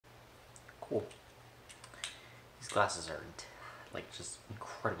Cool. These glasses are like just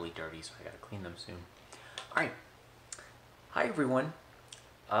incredibly dirty, so I gotta clean them soon. Alright. Hi everyone.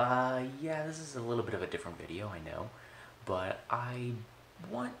 Yeah, this is a little bit of a different video, I know, but I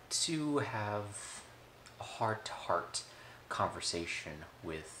want to have a heart-to-heart conversation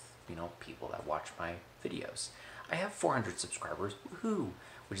with, people that watch my videos. I have 400 subscribers, woohoo,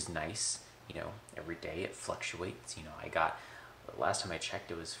 which is nice. Every day it fluctuates. I got, last time I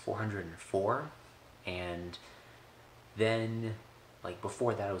checked, it was 404, and then, like,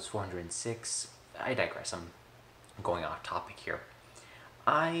 before that it was 406. I digress, I'm going off topic here.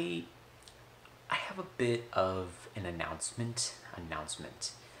 I have a bit of an announcement,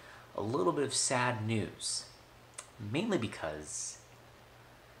 a little bit of sad news, mainly because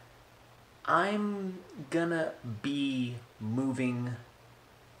I'm gonna be moving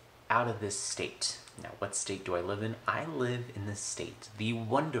out of this state. Now, what state do I live in? I live in the state, the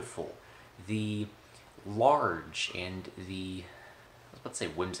wonderful, the large, and the, I was about to say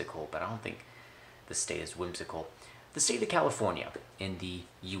whimsical, but I don't think the state is whimsical. The state of California in the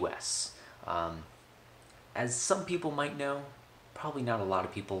US. As some people might know, probably not a lot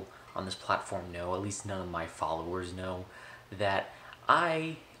of people on this platform know, at least none of my followers know, that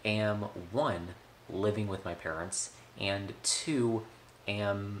I am, one, living with my parents, and two,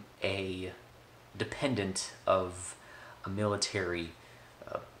 am a dependent of a military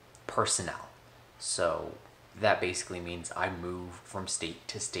personnel. So that basically means I move from state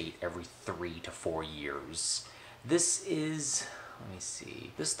to state every 3 to 4 years. This is, let me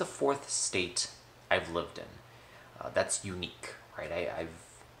see, this is the 4th state I've lived in. That's unique, right? I've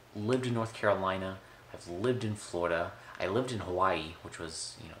lived in North Carolina, I've lived in Florida, I lived in Hawaii, which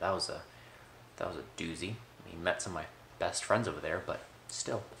was, that was a doozy. I mean, met some of my best friends over there, but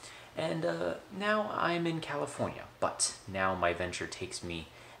still. And now I'm in California, but now my venture takes me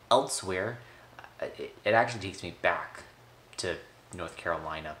elsewhere. It actually takes me back to North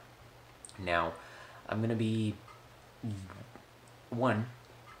Carolina. Now, I'm going to be, one,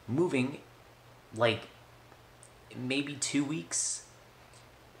 moving like maybe 2 weeks.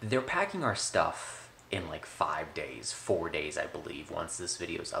 They're packing our stuff in like 5 days, 4 days, I believe, once this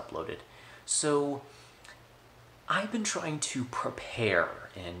video is uploaded. So I've been trying to prepare,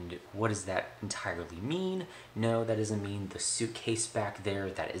 and what does that entirely mean? No, that doesn't mean the suitcase back there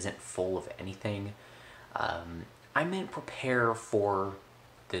that isn't full of anything. I meant prepare for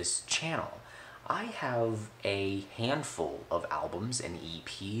this channel. I have a handful of albums and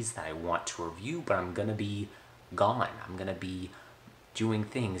EPs that I want to review, but I'm gonna be gone. I'm gonna be doing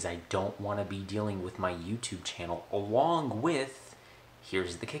things. I don't want to be dealing with my YouTube channel, along with,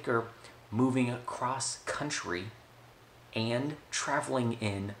 here's the kicker, moving across country and traveling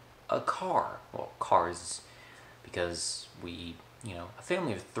in a car. Well, cars, because we, a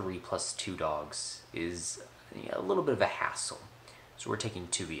family of 3 plus 2 dogs is a little bit of a hassle. So we're taking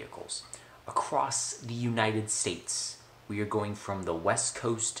 2 vehicles. Across the United States, we are going from the West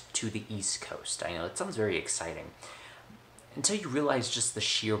Coast to the East Coast. I know, that sounds very exciting, until you realize just the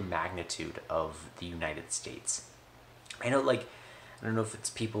sheer magnitude of the United States. I know, like, I don't know if it's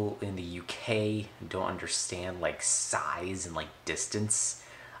people in the UK who don't understand, like, size and, like, distance.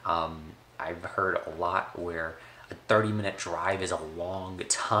 I've heard a lot where a 30-minute drive is a long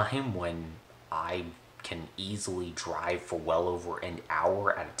time when I can easily drive for well over an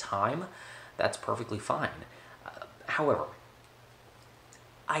hour at a time. That's perfectly fine. However,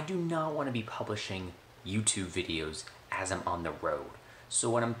 I do not want to be publishing YouTube videos as I'm on the road. So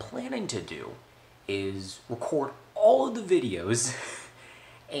what I'm planning to do is record all of the videos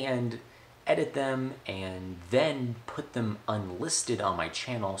and edit them and then put them unlisted on my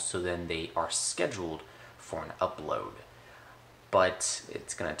channel, so then they are scheduled for an upload. But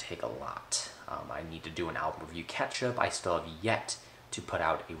it's gonna take a lot. I need to do an album review catch-up. I still have yet to put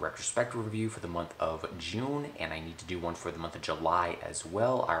out a retrospective review for the month of June, and I need to do one for the month of July as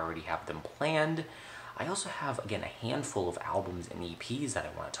well. I already have them planned. I also have, again, a handful of albums and EPs that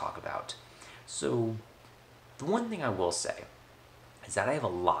I want to talk about. So the one thing I will say is that I have a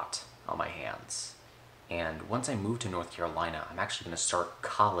lot on my hands. And once I move to North Carolina, I'm actually going to start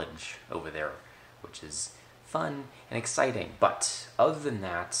college over there, which is fun and exciting. But other than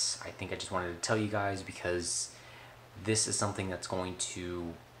that, I think I just wanted to tell you guys, because this is something that's going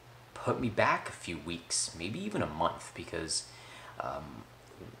to put me back a few weeks, maybe even a month, because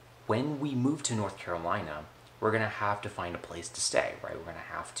when we move to North Carolina, we're going to have to find a place to stay, right? We're going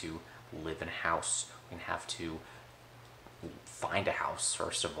to have to live in a house. We're going to have to find a house,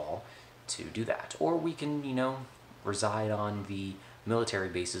 first of all, to do that. Or we can, reside on the military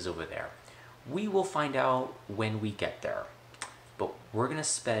bases over there. We will find out when we get there. but we're gonna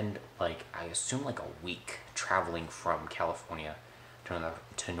spend, like, I assume like a week traveling from California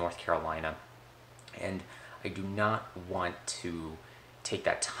to North Carolina, and I do not want to take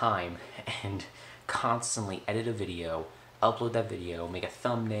that time and constantly edit a video, upload that video, make a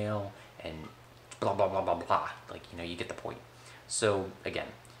thumbnail, and blah blah blah blah blah. Like, you know, you get the point. So again,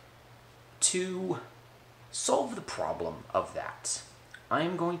 to solve the problem of that,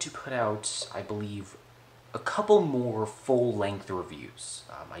 I'm going to put out, I believe, a couple more full-length reviews.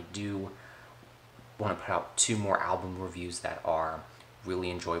 I do want to put out 2 more album reviews that are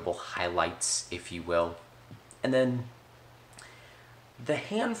really enjoyable highlights, if you will. And then the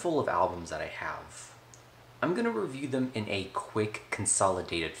handful of albums that I have, I'm going to review them in a quick,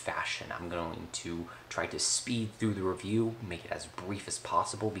 consolidated fashion. I'm going to try to speed through the review, make it as brief as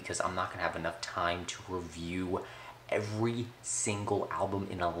possible, because I'm not going to have enough time to review every single album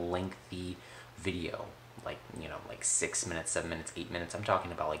in a lengthy video. Like, you know, like 6 minutes, 7 minutes, 8 minutes. I'm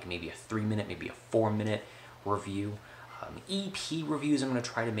talking about like maybe a 3-minute, maybe a 4-minute review. EP reviews I'm going to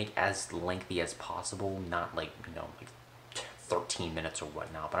try to make as lengthy as possible, not like, you know, like 13 minutes or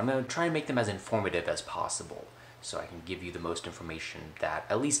whatnot, but I'm going to try to make them as informative as possible so I can give you the most information that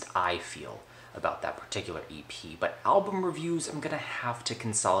at least I feel about that particular EP. But album reviews, I'm going to have to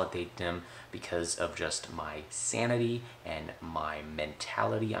consolidate them because of just my sanity and my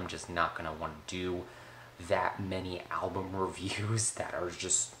mentality. I'm just not going to want to do that many album reviews that are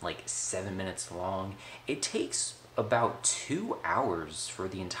just like 7 minutes long. It takes about 2 hours for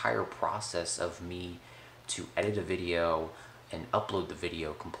the entire process of me to edit a video and upload the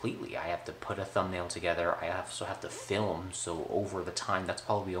video completely. I have to put a thumbnail together. I also have to film, so over the time, that's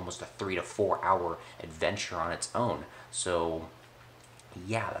probably almost a 3 to 4 hour adventure on its own. So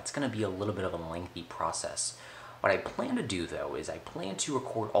yeah, that's gonna be a little bit of a lengthy process. What I plan to do though is I plan to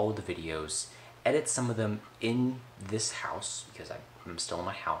record all of the videos, edit some of them in this house, because I'm still in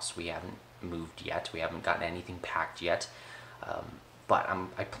my house. We haven't moved yet. We haven't gotten anything packed yet. But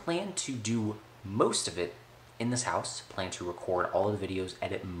I plan to do most of it in this house, plan to record all of the videos,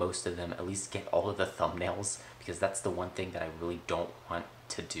 edit most of them, at least get all of the thumbnails, because that's the one thing that I really don't want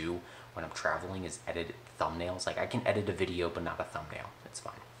to do when I'm traveling is edit thumbnails. Like, I can edit a video but not a thumbnail. It's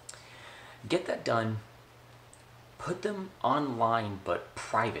fine. Get that done, put them online but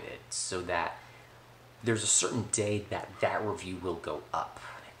private it so that there's a certain day that that review will go up,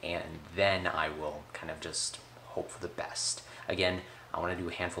 and then I will kind of just hope for the best. Again, I want to do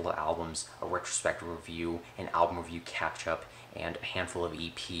a handful of albums, a retrospective review, an album review catch-up, and a handful of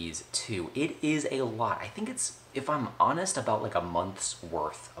EPs too. It is a lot. I think it's, if I'm honest, about like a month's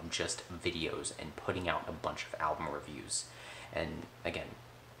worth of just videos and putting out a bunch of album reviews. And again,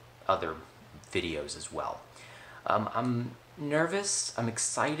 other videos as well. I'm nervous, I'm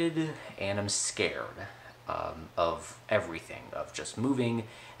excited, and I'm scared of everything, of just moving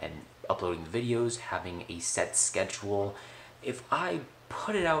and uploading the videos, having a set schedule. If I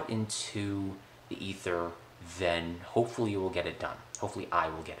put it out into the ether, then hopefully we'll get it done. Hopefully I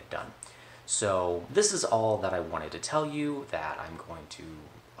will get it done. So this is all that I wanted to tell you, that I'm going to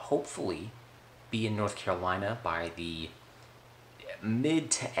hopefully be in North Carolina by the mid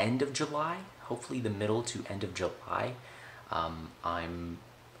to end of July, hopefully the middle to end of July. I'm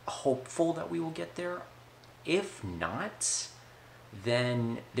hopeful that we will get there. If not,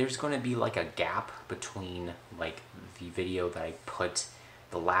 then there's going to be like a gap between like the video that I put,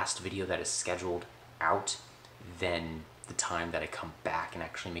 the last video that is scheduled out, then the time that I come back and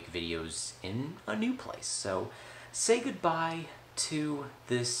actually make videos in a new place. So say goodbye to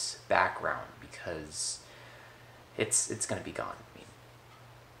this background, because it's going to be gone. I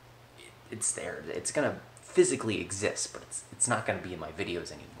mean, it's there. It's going to physically exist, but it's not going to be in my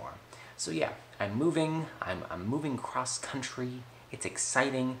videos anymore. So yeah, I'm moving. I'm moving cross country. It's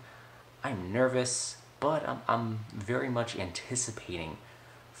exciting. I'm nervous, but I'm very much anticipating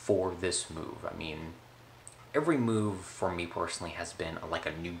for this move. I mean, every move for me personally has been like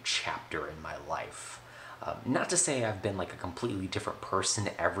a new chapter in my life. Not to say I've been like a completely different person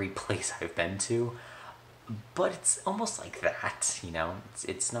every place I've been to, but it's almost like that, you know?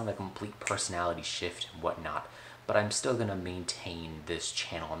 It's not a complete personality shift and whatnot, but I'm still gonna maintain this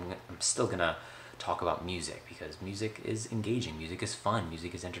channel. I'm still gonna talk about music, because music is engaging, music is fun,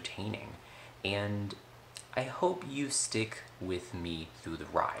 music is entertaining, and I hope you stick with me through the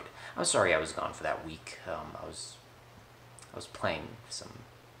ride. I'm sorry I was gone for that week. I was playing some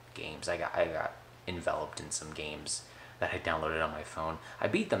games. I got enveloped in some games that I downloaded on my phone. I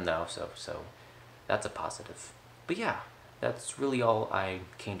beat them though, so that's a positive. But yeah, that's really all I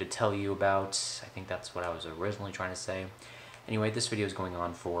came to tell you about. I think that's what I was originally trying to say. Anyway, this video is going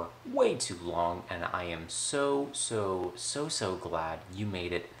on for way too long, and I am so glad you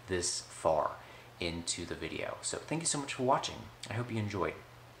made it this far into the video. So thank you so much for watching. I hope you enjoyed.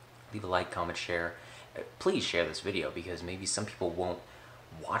 Leave a like, comment, share. Please share this video because maybe some people won't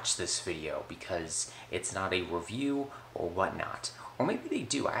watch this video because it's not a review or whatnot. Or maybe they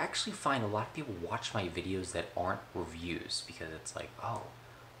do. I actually find a lot of people watch my videos that aren't reviews because it's like, oh,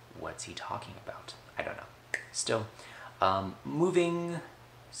 what's he talking about? I don't know. Still, moving,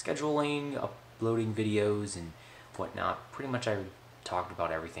 scheduling, uploading videos and whatnot. Pretty much I talked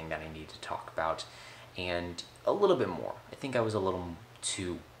about everything that I need to talk about and a little bit more. I think I was a little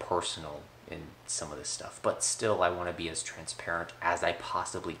too personal in some of this stuff, but still I want to be as transparent as I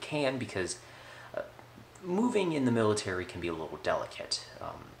possibly can because moving in the military can be a little delicate.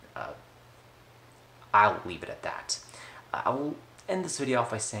 I'll leave it at that. I'll end this video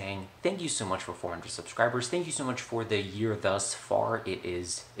off by saying thank you so much for 400 subscribers. Thank you so much for the year thus far.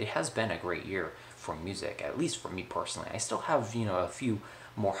 It has been a great year for music, at least for me personally. I still have, a few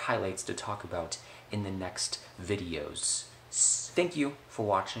more highlights to talk about in the next videos. Thank you for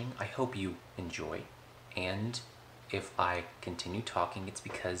watching. I hope you enjoy. And if I continue talking, it's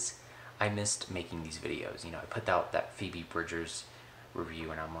because I missed making these videos. I put out that Phoebe Bridgers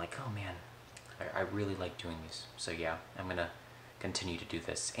review and I'm like, oh man, I really like doing these. So yeah, I'm gonna continue to do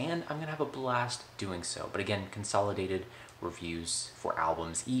this and I'm gonna have a blast doing so. But again, consolidated reviews for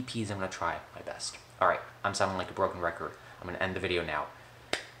albums, EPs, I'm gonna try my best. All right, I'm sounding like a broken record. I'm gonna end the video now.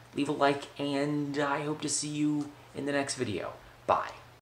 Leave a like and I hope to see you in the next video. Bye.